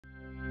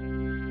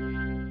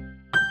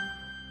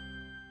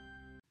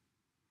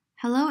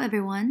Hello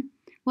everyone,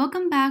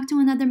 welcome back to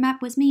another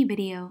Map With Me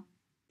video.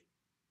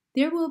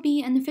 There will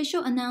be an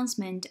official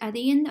announcement at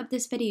the end of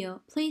this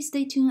video, please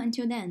stay tuned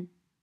until then.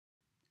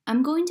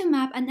 I'm going to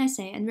map an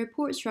essay and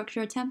report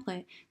structure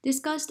template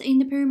discussed in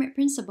the pyramid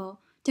principle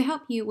to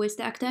help you with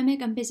the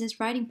academic and business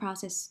writing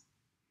process.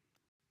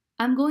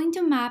 I'm going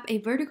to map a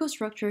vertical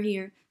structure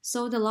here,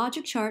 so the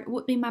logic chart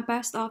would be my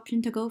best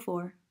option to go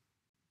for.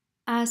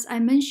 As I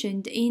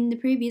mentioned in the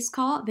previous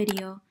call-out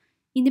video,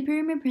 in the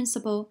pyramid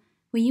principle,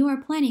 when you are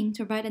planning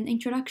to write an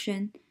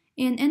introduction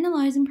and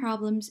analyzing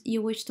problems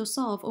you wish to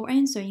solve or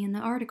answer in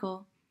an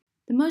article,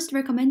 the most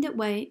recommended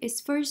way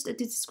is first to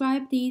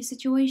describe the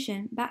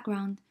situation,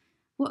 background,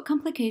 what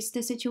complicates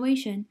the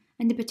situation,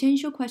 and the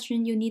potential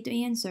question you need to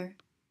answer.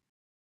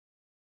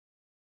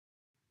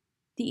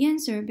 The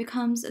answer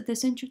becomes the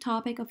central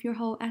topic of your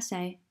whole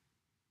essay.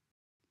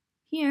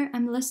 Here,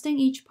 I'm listing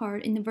each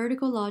part in the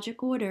vertical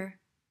logic order.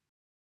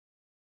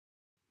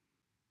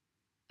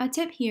 A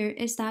tip here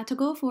is that to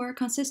go for a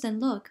consistent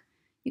look,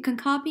 you can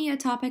copy a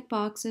topic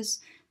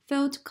box's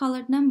filled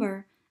colored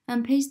number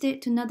and paste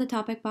it to another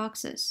topic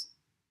boxes.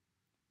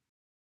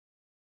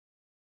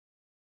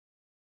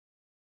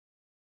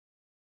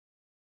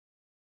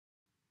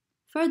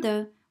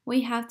 Further,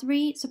 we have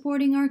 3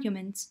 supporting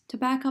arguments to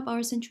back up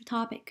our central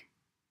topic.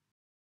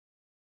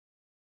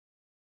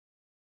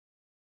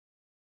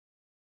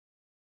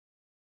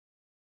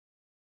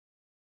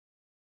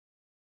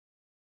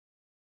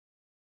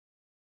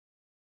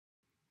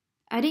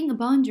 Adding a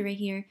boundary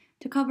here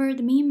to cover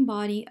the main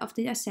body of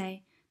the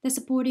essay, the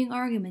supporting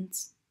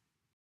arguments.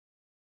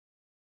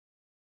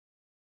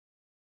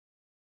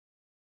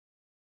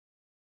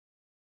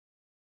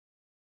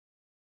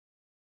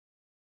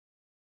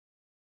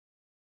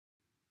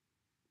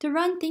 To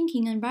run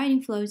thinking and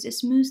writing flows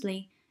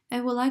smoothly,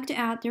 I would like to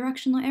add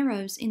directional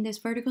arrows in this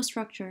vertical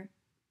structure.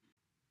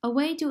 A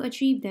way to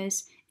achieve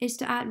this is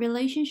to add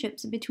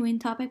relationships between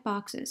topic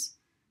boxes,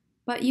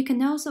 but you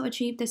can also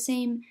achieve the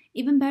same,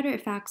 even better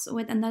effects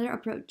with another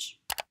approach.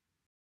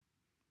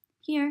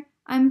 Here,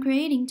 I'm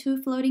creating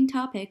 2 floating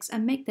topics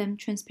and make them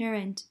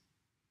transparent.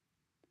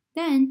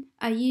 Then,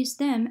 I use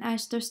them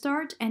as the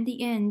start and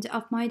the end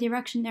of my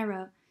direction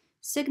arrow,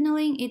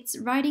 signaling its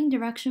writing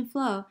direction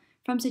flow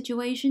from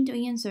situation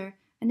to answer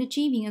and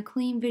achieving a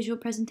clean visual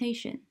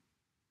presentation.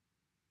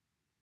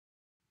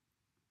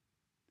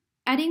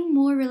 Adding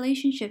more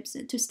relationships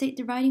to state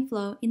the writing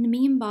flow in the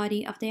main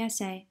body of the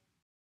essay.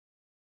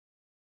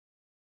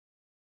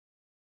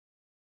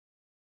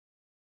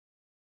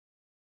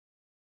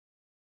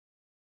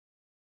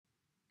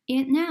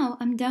 And now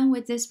I'm done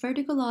with this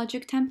vertical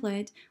logic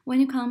template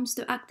when it comes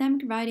to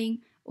academic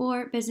writing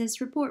or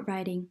business report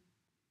writing.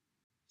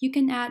 You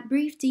can add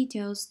brief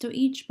details to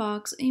each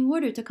box in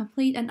order to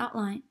complete an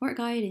outline or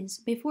guidance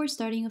before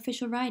starting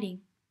official writing.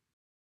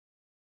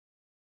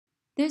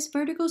 This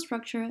vertical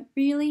structure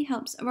really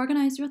helps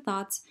organize your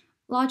thoughts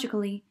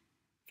logically,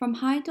 from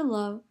high to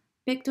low,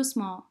 big to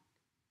small.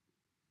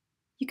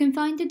 You can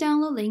find the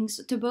download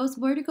links to both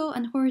vertical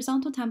and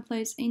horizontal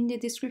templates in the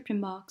description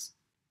box.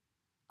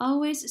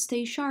 Always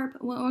stay sharp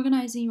when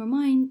organizing your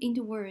mind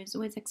into words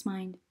with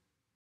XMind.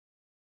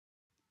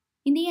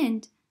 In the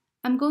end,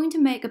 I'm going to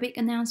make a big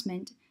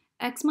announcement.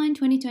 XMind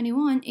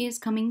 2021 is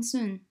coming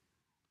soon.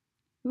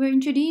 We're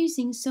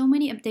introducing so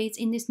many updates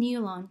in this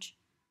new launch.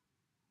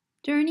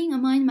 Turning a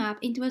mind map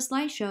into a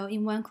slideshow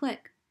in one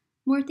click,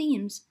 more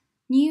themes,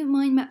 new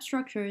mind map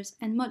structures,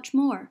 and much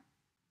more.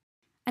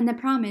 And I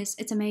promise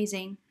it's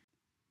amazing.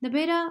 The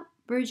beta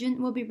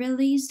version will be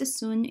released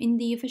soon in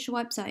the official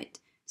website.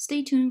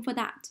 Stay tuned for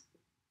that.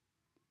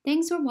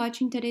 Thanks for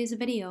watching today's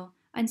video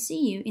and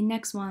see you in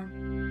next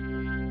one.